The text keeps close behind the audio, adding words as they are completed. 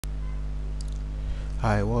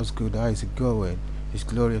Hi, what's good? How is it going? It's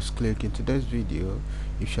Glorious Click. In today's video,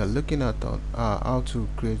 if you're looking at how to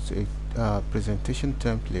create a presentation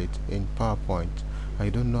template in PowerPoint, and you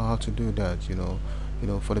don't know how to do that,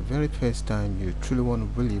 for the very first time, you truly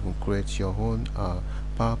want to really even create your own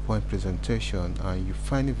PowerPoint presentation, and you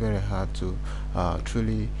find it very hard to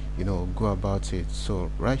truly, go about it. So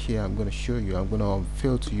right here, I'm going to show you. I'm going to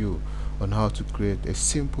unveil to you on how to create a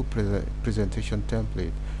simple presentation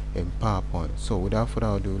template in PowerPoint. So without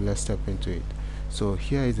further ado, let's step into it. So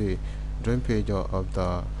here is a drawing page of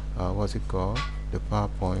the what's it called, the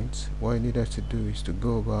PowerPoint. What you needed to do is to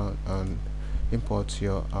go over and import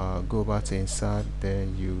your go over to inside,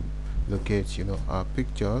 then you locate our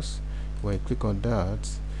pictures. When you click on that,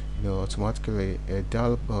 automatically a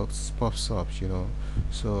dialog box pops up.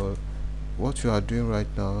 So what you are doing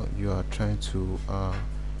right now, you are trying to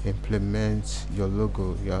implement your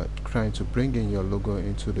logo. You are trying to bring in your logo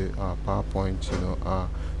into the PowerPoint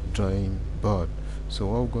drawing board. So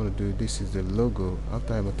what we're going to do, this is the logo.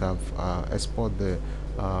 After I might have export the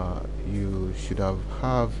you should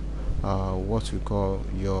have what we call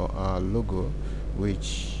your logo,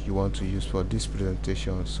 which you want to use for this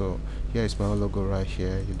presentation. So here is my logo right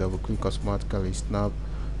here. You double click, automatically snap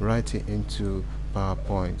right into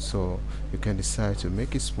PowerPoint. So you can decide to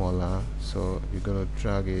make it smaller. So you're gonna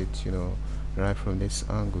drag it right from this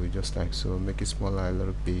angle, just like so. Make it smaller a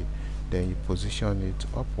little bit, then you position it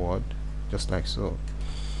upward, just like so.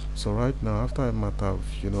 So right now, after I might have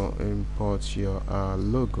import your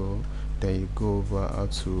logo, then you go over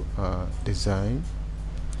to design,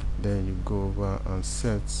 then you go over and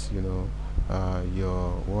set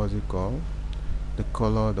your what's it called, the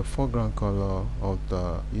color, the foreground color of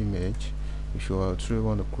the image. If you truly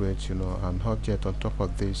want to create an object on top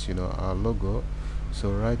of this our logo,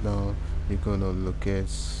 so right now you're gonna locate.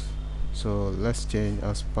 So let's change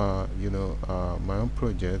as per my own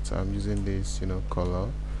project. I'm using this color.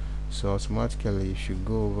 So automatically if you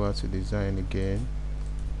go over to design again,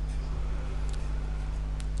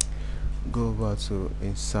 go over to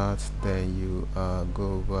insert, then you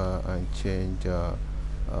go over and change uh,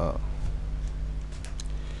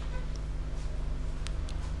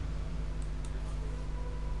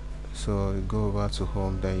 so you go over to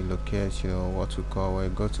home, then you locate what we call, when you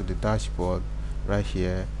go to the dashboard right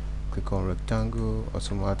here, click on rectangle,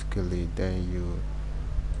 automatically then you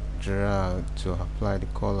drag to apply the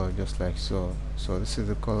color, just like so. So this is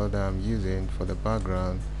the color that I'm using for the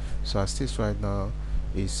background. So as this right now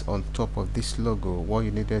is on top of this logo, what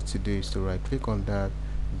you needed to do is to right click on that,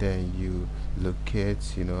 then you locate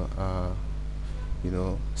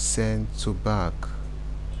send to back,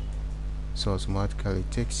 so automatically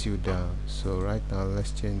takes you down. So right now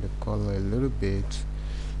let's change the color a little bit.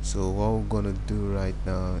 So what we're gonna do right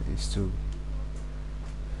now is to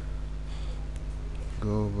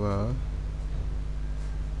go over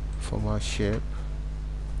format shape,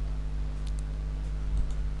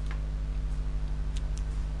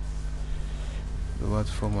 go over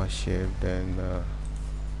to format shape, then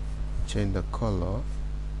change the color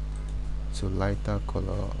to lighter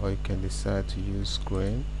color, or you can decide to use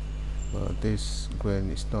green. But this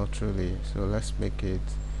green is not really, so let's make it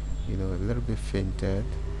a little bit fainted.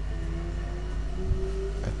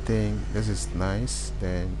 I think this is nice.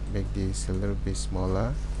 Then make this a little bit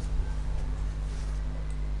smaller.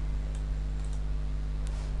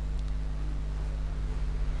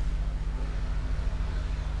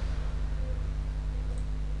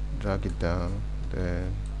 Drag it down,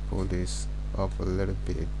 then pull this up a little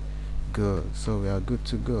bit. Good. So we are good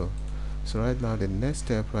to go. So right now the next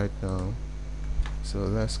step right now, so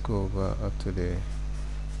let's go over up to the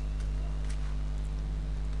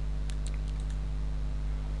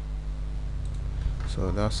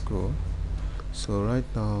so that's cool. So right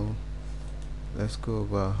now let's go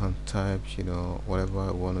over and type whatever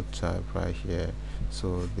I want to type right here.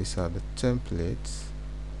 So these are the templates.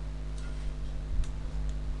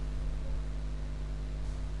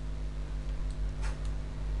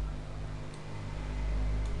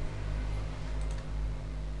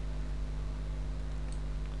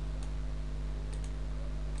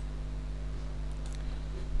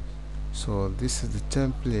 So this is the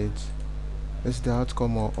template. This is the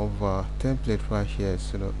outcome of template right here.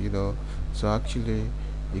 So so actually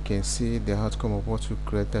you can see the outcome of what we've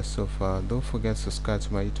created so far. Don't forget to subscribe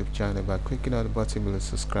to my YouTube channel by clicking on the button below,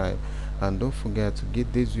 subscribe, and don't forget to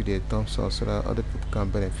give this video a thumbs up so that other people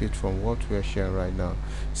can benefit from what we are sharing right now.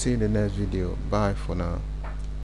 See you in the next video. Bye for now.